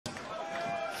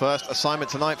First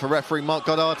assignment tonight for referee Mark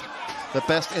Goddard, the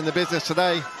best in the business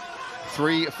today.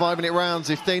 3 5-minute rounds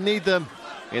if they need them.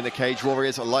 In the Cage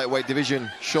Warriors lightweight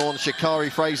division, Shaun Shikari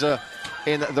Fraser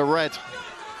in the red,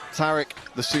 Tariq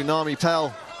the Tsunami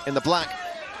Pell in the black.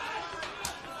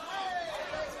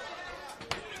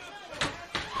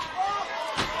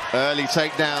 Early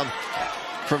takedown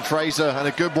from Fraser, and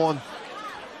a good one.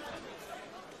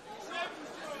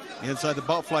 Inside the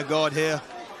butterfly guard here.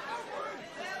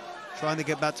 Trying to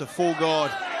get back to full guard.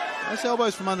 Nice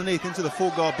elbows from underneath into the full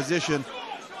guard position.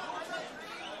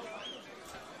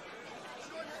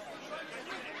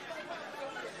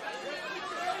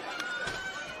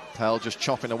 Pell just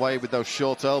chopping away with those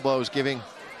short elbows, giving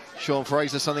Shaun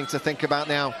Fraser something to think about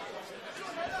now.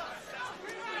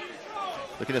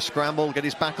 Looking to scramble, get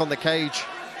his back on the cage.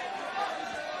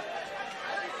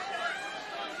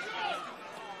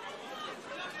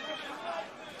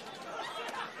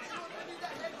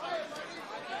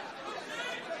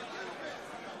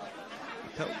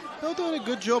 Pell doing a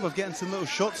good job of getting some little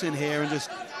shots in here and just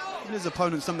giving his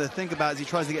opponent something to think about as he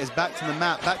tries to get his back to the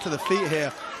mat, back to the feet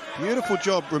here. Beautiful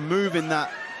job removing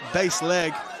that base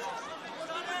leg.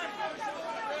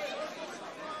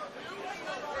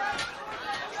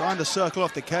 Trying to circle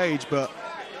off the cage, but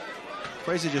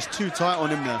Fraser just too tight on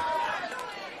him there.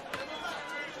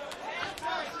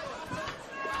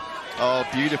 Oh,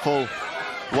 beautiful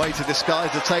way to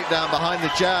disguise the takedown behind the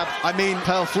jab. I mean,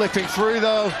 Pell flipping through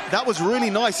though. That was really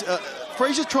nice.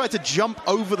 Fraser tried to jump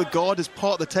over the guard as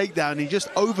part of the takedown. He just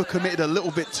overcommitted a little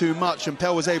bit too much, and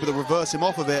Pell was able to reverse him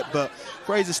off of it. But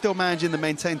Fraser still managing to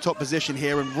maintain top position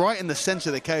here and right in the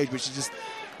center of the cage, which is just,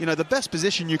 you know, the best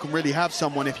position you can really have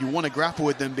someone if you want to grapple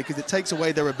with them, because it takes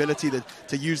away their ability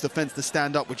to use the fence to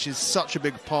stand up, which is such a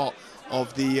big part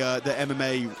of the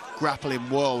MMA grappling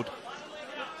world.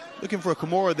 Looking for a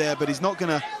Kimura there, but he's not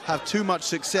going to have too much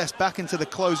success. Back into the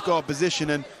closed guard position.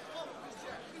 And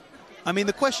I mean,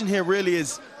 the question here really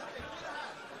is,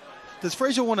 does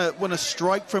Fraser want to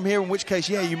strike from here? In which case,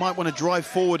 yeah, you might want to drive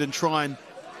forward and try and,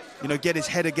 you know, get his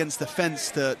head against the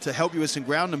fence to help you with some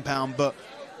ground and pound. But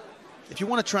if you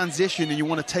want to transition and you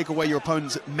want to take away your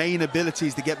opponent's main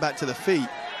abilities to get back to the feet,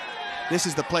 this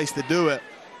is the place to do it.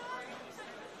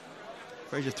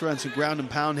 Fraser throwing some ground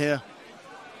and pound here.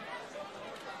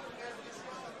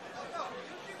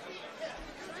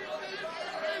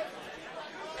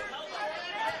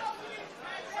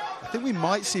 I think we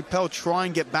might see Pell try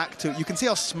and get back to, you can see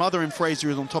how smothering Fraser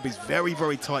is on top. He's very,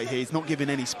 very tight here. He's not giving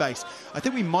any space. I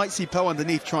think we might see Pell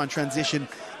underneath try and transition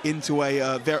into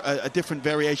a different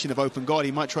variation of open guard.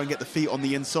 He might try and get the feet on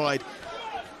the inside.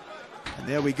 And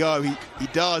there we go. He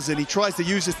does, and he tries to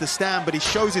use this to stand, but he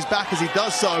shows his back as he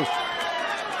does so.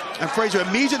 And Fraser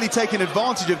immediately taking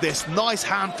advantage of this. Nice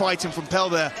hand fighting from Pell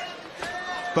there.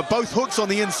 But both hooks on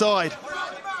the inside.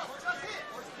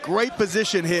 Great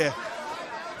position here.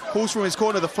 Calls from his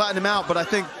corner to flatten him out, but I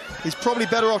think he's probably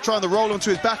better off trying to roll onto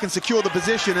his back and secure the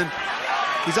position, and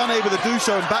he's unable to do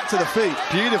so, and back to the feet.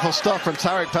 Beautiful stuff from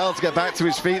Tariq Pell to get back to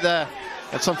his feet there.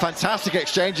 And some fantastic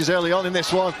exchanges early on in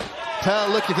this one. Pell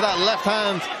looking for that left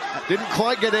hand, didn't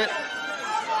quite get it.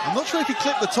 I'm not sure if he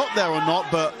clipped the top there or not,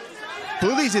 but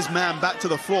bullies his man back to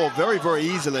the floor very, very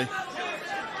easily.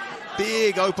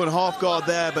 Big open half guard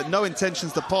there, but no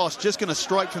intentions to pass, just going to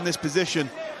strike from this position.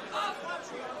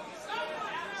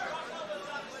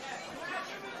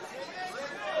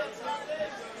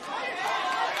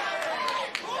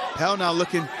 Pell now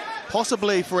looking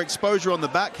possibly for exposure on the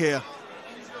back here.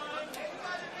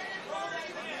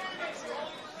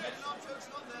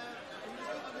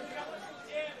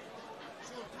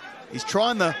 He's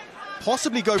trying to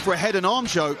possibly go for a head and arm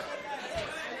choke.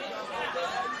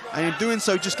 And in doing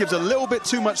so, just gives a little bit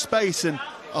too much space, and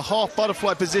a half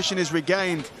butterfly position is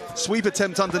regained. Sweep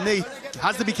attempt underneath.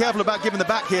 Has to be careful about giving the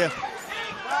back here.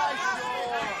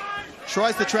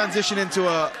 Tries to transition into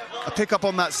a pickup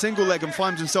on that single leg and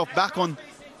finds himself back on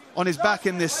his back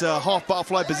in this half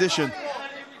butterfly position.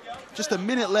 Just a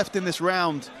minute left in this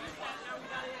round.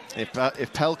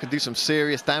 If Pell can do some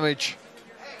serious damage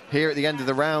here at the end of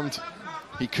the round,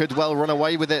 he could well run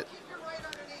away with it.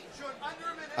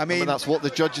 I mean, that's what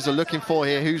the judges are looking for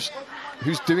here.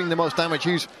 Who's doing the most damage?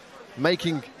 Who's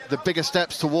making the bigger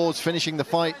steps towards finishing the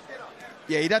fight?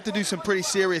 Yeah, he'd have to do some pretty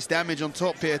serious damage on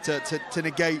top here to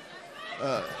negate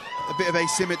a bit of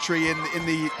asymmetry in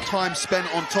the time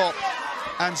spent on top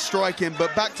and striking.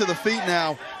 But back to the feet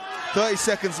now. 30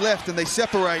 seconds left and they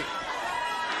separate.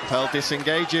 Pell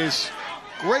disengages.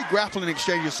 Great grappling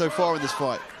exchanges so far in this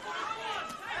fight.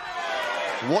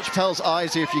 Watch Pell's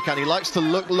eyes here if you can. He likes to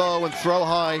look low and throw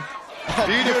high. Oh,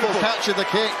 beautiful catch of the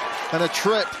kick and a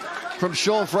trip from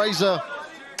Shaun Fraser.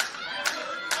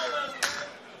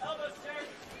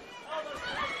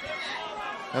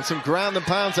 And some ground and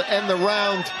pound to end the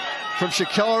round from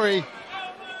Shikari.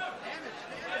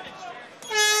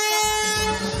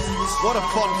 What a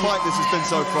fun fight this has been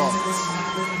so far.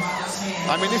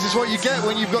 I mean, this is what you get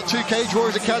when you've got two Cage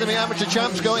Warriors Academy amateur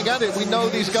champs going at it. We know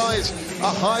these guys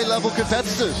are high-level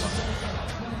competitors.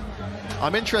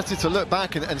 I'm interested to look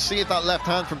back and see if that left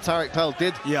hand from Tariq Pell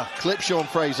did clip Shaun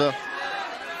Fraser.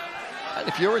 And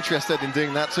if you're interested in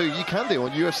doing that too, you can do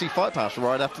on UFC Fight Pass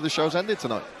right after the show's ended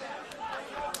tonight.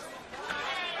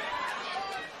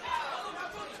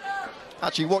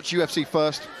 Actually, watch UFC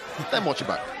first, then watch it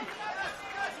back.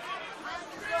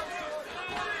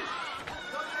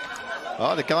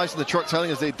 Oh, the guys in the truck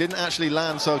telling us they didn't actually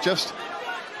land, so just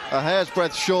a hair's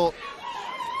breadth short.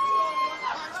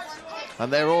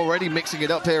 And they're already mixing it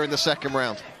up here in the second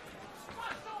round.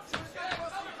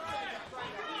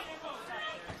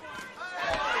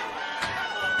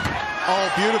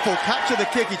 Oh, beautiful. Capture the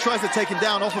kick. He tries to take him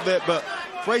down off of it, but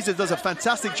Fraser does a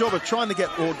fantastic job of trying to get,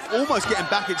 or almost getting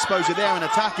back exposure there and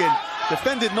attacking.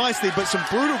 Defended nicely, but some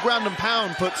brutal ground and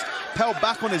pound puts Pell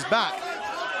back on his back.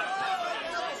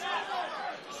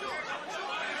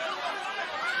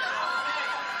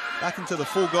 Back into the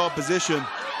full guard position.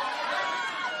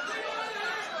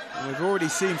 And we've already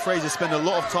seen Fraser spend a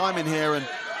lot of time in here and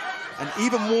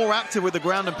even more active with the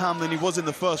ground and pound than he was in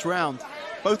the first round.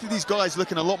 Both of these guys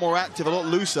looking a lot more active, a lot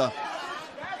looser.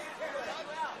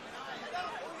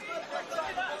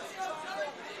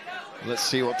 Let's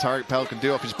see what Tariq Pell can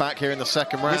do off his back here in the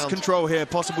second round. Wrist control here,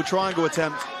 possible triangle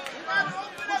attempt.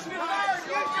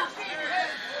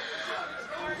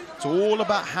 It's all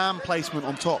about hand placement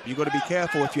on top. You've got to be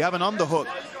careful. If you have an underhook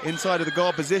inside of the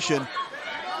guard position,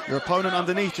 your opponent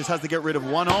underneath just has to get rid of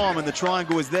one arm and the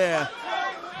triangle is there.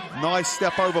 Nice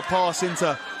step over pass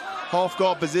into half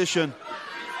guard position.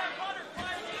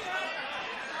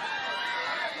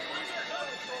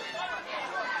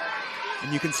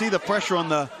 And you can see the pressure on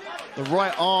the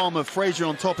right arm of Fraser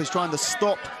on top is trying to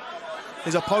stop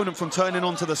his opponent from turning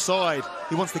onto the side.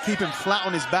 He wants to keep him flat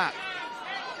on his back.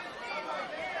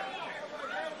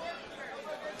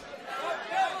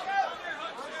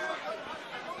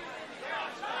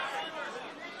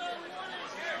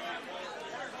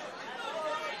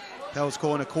 Pell's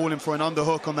corner calling for an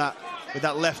underhook on that with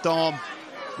that left arm.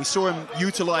 We saw him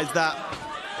utilize that,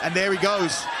 and there he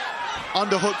goes.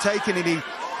 Underhook taken, and he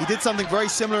did something very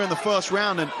similar in the first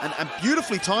round and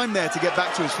beautifully timed there to get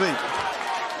back to his feet.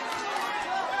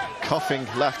 Coughing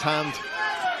left hand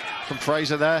from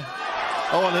Fraser there.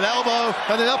 Oh, and an elbow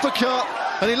and an uppercut,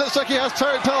 and he looks like he has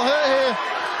Tariq Pell hurt here.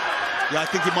 Yeah, I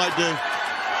think he might do.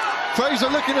 Fraser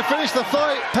looking to finish the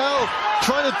fight. Pell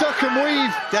trying to duck and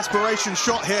weave. Desperation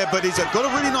shot here, but he's got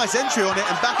a really nice entry on it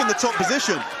and back in the top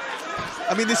position.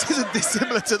 I mean, this isn't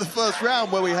dissimilar to the first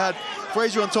round where we had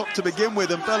Fraser on top to begin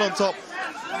with and Pell on top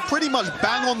pretty much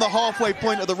bang on the halfway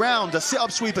point of the round. A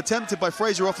sit-up sweep attempted by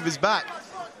Fraser off of his back,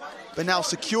 but now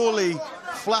securely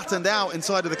flattened out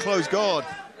inside of the closed guard.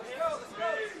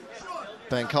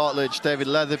 Ben Cartledge, David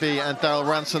Leatherby and Daryl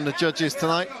Ransom, the judges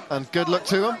tonight, and good luck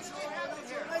to them.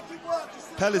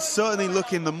 Pell is certainly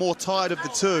looking the more tired of the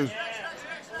two.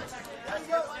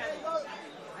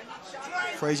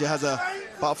 Fraser has a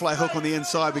butterfly hook on the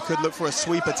inside. We could look for a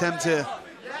sweep attempt here.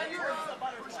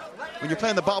 When you're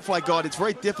playing the butterfly guard, it's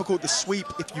very difficult to sweep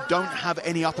if you don't have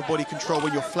any upper body control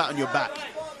when you're flat on your back.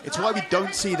 It's why we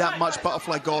don't see that much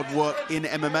butterfly guard work in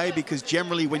MMA, because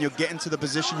generally when you're getting to the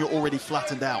position, you're already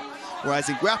flattened out. Whereas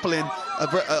in grappling,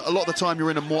 a lot of the time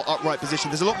you're in a more upright position.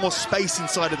 There's a lot more space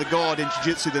inside of the guard in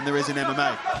jiu-jitsu than there is in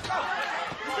MMA.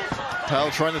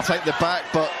 Pell trying to take the back,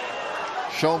 but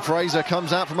Shaun Fraser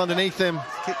comes out from underneath him.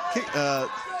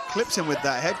 Clips him with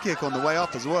that head kick on the way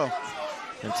up as well.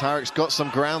 And Tariq's got some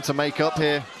ground to make up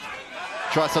here.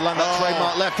 Tries to land that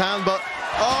trademark left hand, but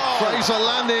Fraser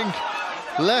landing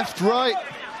left, right,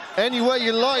 any way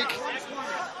you like.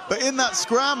 But in that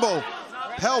scramble,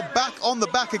 Pell back on the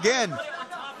back again.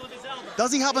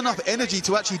 Does he have enough energy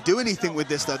to actually do anything with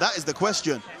this, though? That is the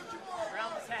question.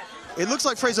 It looks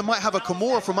like Fraser might have a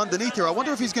Kimura from underneath here. I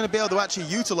wonder if he's going to be able to actually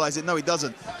utilize it. No, he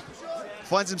doesn't.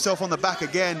 Finds himself on the back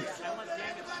again.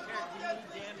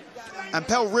 And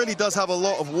Pell really does have a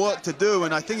lot of work to do,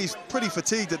 and I think he's pretty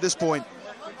fatigued at this point.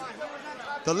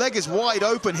 The leg is wide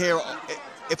open here.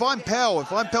 If I'm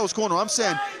Pell's corner, I'm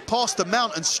saying pass the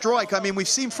mount and strike. I mean, we've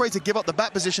seen Fraser give up the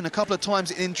back position a couple of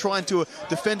times in trying to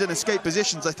defend and escape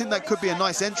positions. I think that could be a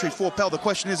nice entry for Pell. The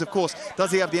question is, of course,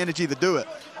 does he have the energy to do it?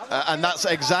 And that's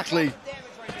exactly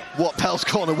what Pell's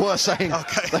corner were saying.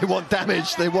 Okay. They want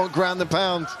damage, they want ground and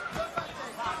pound.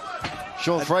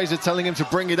 Shaun Fraser telling him to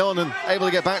bring it on and able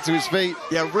to get back to his feet.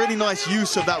 Yeah, really nice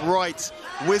use of that right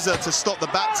whizzer to stop the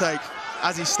back take.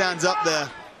 as he stands up there.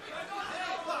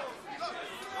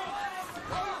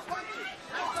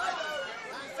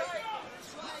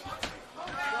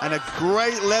 And a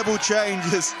great level change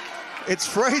as it's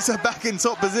Fraser back in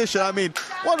top position. I mean,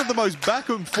 one of the most back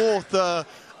and forth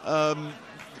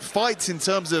fights in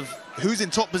terms of who's in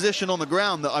top position on the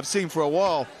ground that I've seen for a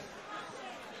while.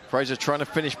 Fraser trying to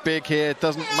finish big here,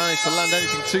 doesn't manage to land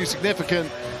anything too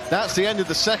significant. That's the end of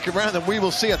the second round, and we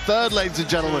will see a third, ladies and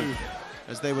gentlemen.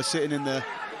 As they were sitting in their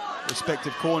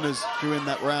respective corners during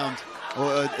that round,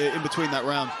 or in between that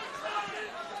round.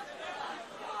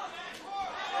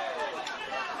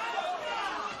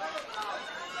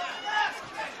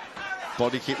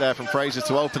 Body kick there from Fraser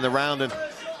to open the round, and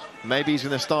maybe he's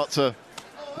going to start to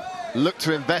look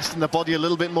to invest in the body a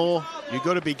little bit more. You've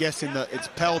got to be guessing that it's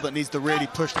Pell that needs to really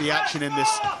push the action in this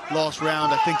last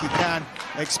round. I think he can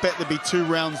expect to be 2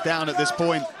 rounds down at this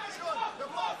point.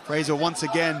 Fraser once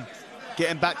again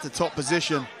getting back to top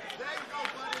position.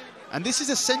 And this is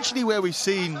essentially where we've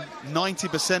seen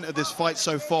 90% of this fight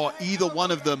so far, either one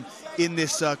of them in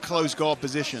this closed guard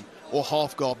position or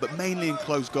half guard, but mainly in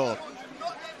closed guard.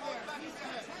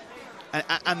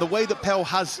 And the way that Pell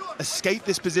has escaped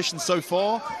this position so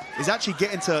far is actually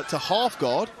getting to half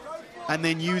guard and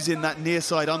then using that near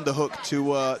side underhook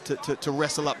to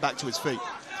wrestle up back to his feet.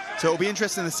 So it'll be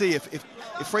interesting to see if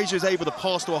Fraser is able to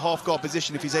pass to a half guard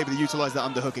position, if he's able to utilize that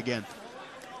underhook again.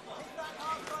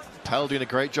 Pell doing a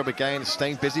great job again,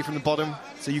 staying busy from the bottom.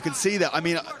 So you can see that. I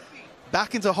mean,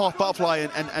 back into half butterfly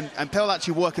and Pell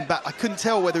actually working back. I couldn't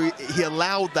tell whether he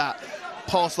allowed that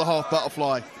past the half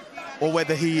butterfly or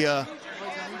whether he...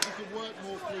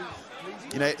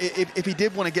 you know, if he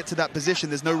did want to get to that position,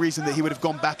 there's no reason that he would have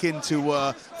gone back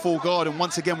into full guard. And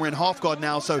once again, we're in half guard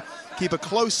now, so keep a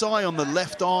close eye on the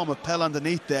left arm of Pell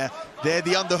underneath there. There,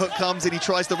 the underhook comes, and he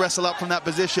tries to wrestle up from that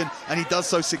position, and he does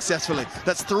so successfully.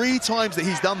 That's 3 times that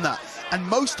he's done that. And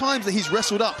most times that he's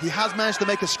wrestled up, he has managed to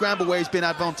make a scramble where he's been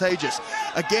advantageous.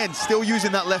 Again, still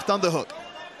using that left underhook.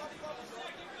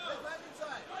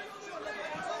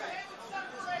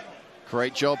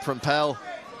 Great job from Pell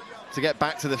to get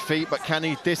back to the feet, but can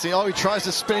he Oh, he tries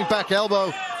a spinning back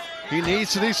elbow. He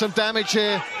needs to do some damage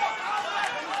here.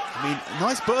 I mean,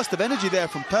 nice burst of energy there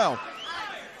from Pell.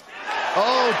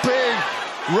 Oh, big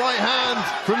right hand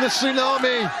from the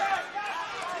Tsunami.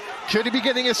 Could he be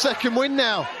getting a second win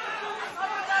now?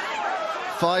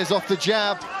 Fires off the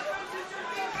jab.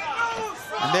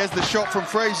 And there's the shot from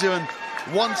Fraser, and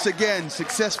once again,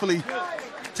 successfully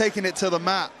taking it to the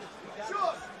mat.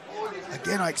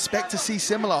 Again, I expect to see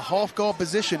similar half guard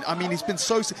position. I mean,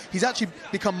 he's actually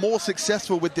become more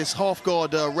successful with this half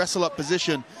guard wrestle up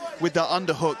position with that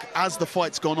underhook as the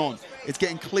fight's gone on. It's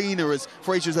getting cleaner as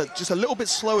Fraser's just a little bit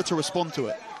slower to respond to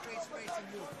it.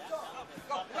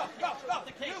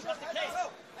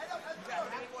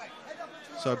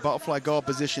 So butterfly guard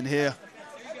position here.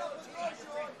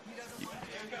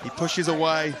 He pushes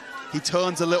away. He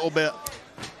turns a little bit.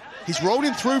 He's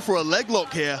rolling through for a leg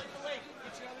lock here.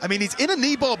 I mean, he's in a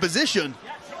knee bar position.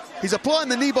 He's applying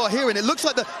the knee bar here, and it looks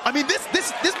like I mean, this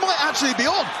might actually be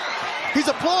on. He's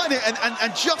applying it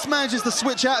and just manages to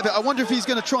switch out of it. I wonder if he's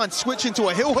going to try and switch into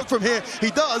a heel hook from here. He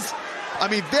does. I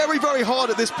mean, very, very hard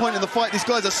at this point in the fight. These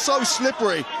guys are so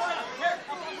slippery.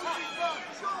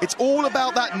 It's all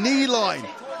about that knee line.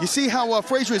 You see how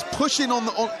Fraser is pushing on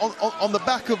the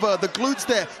back of the glutes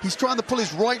there. He's trying to pull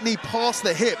his right knee past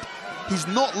the hip. He's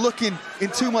not looking in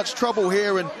too much trouble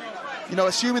here, and you know,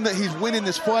 assuming that he's winning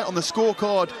this fight on the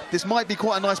scorecard, this might be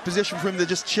quite a nice position for him to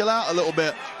just chill out a little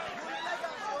bit.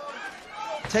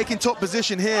 Taking top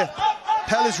position here.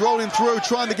 Pell is rolling through,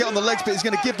 trying to get on the legs, but he's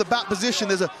going to give the back position.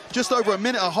 There's just over a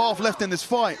minute and a half left in this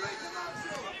fight.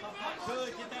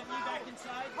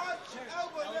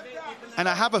 And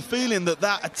I have a feeling that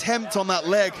that attempt on that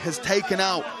leg has taken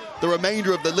out the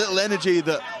remainder of the little energy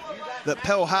that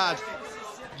Pell had.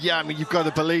 Yeah, I mean, you've got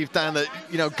to believe, Dan, that,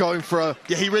 you know, going for a...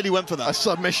 Yeah, he really went for that. A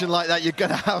submission like that, you're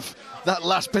going to have that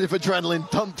last bit of adrenaline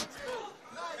dump.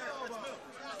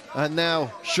 And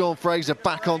now Shaun Fraser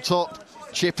back on top,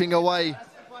 chipping away.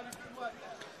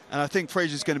 And I think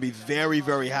Fraser's going to be very,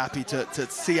 very happy to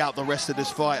see out the rest of this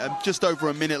fight. Just over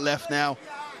a minute left now.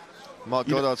 Mark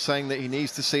Goddard saying that he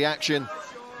needs to see action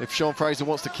if Shaun Fraser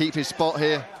wants to keep his spot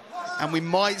here. And we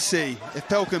might see, if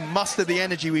Pell can muster the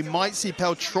energy, we might see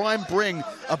Pell try and bring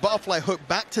a butterfly hook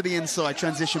back to the inside,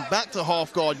 transition back to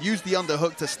half guard, use the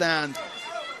underhook to stand.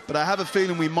 But I have a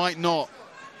feeling we might not.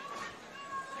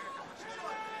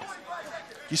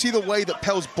 You see the way that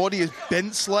Pell's body is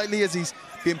bent slightly as he's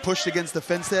being pushed against the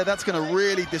fence there? That's going to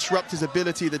really disrupt his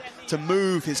ability to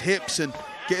move his hips and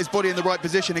get his body in the right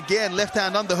position. Again, left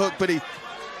hand underhook, but he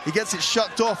gets it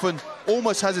shucked off, and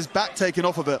almost has his back taken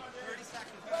off of it.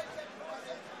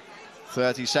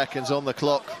 30 seconds on the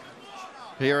clock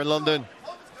here in London.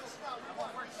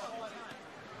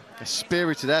 A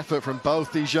spirited effort from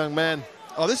both these young men.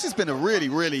 Oh, this has been a really,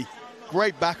 really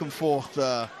great back and forth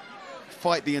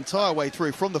fight the entire way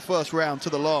through, from the first round to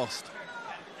the last.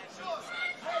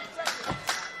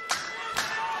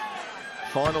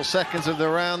 Final seconds of the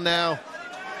round now.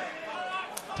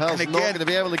 Pell's not going to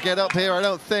be able to get up here, I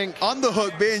don't think.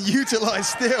 Underhook being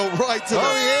utilised still, right to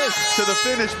the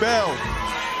finish bell.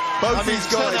 Both these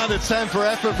guys. 10 out of 10 for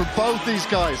effort from both these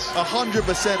guys.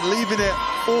 100%, leaving it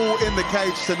all in the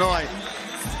cage tonight.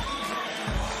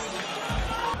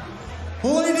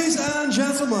 Ladies and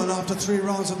gentlemen, after 3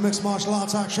 rounds of mixed martial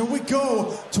arts action, we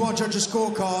go to our judges'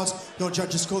 scorecards. Your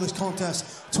judges score this contest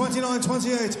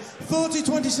 29-28,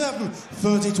 30-27,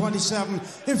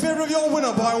 30-27 in favour of your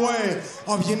winner by way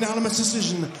of unanimous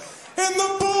decision. In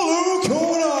the blue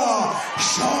corner,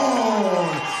 Shaun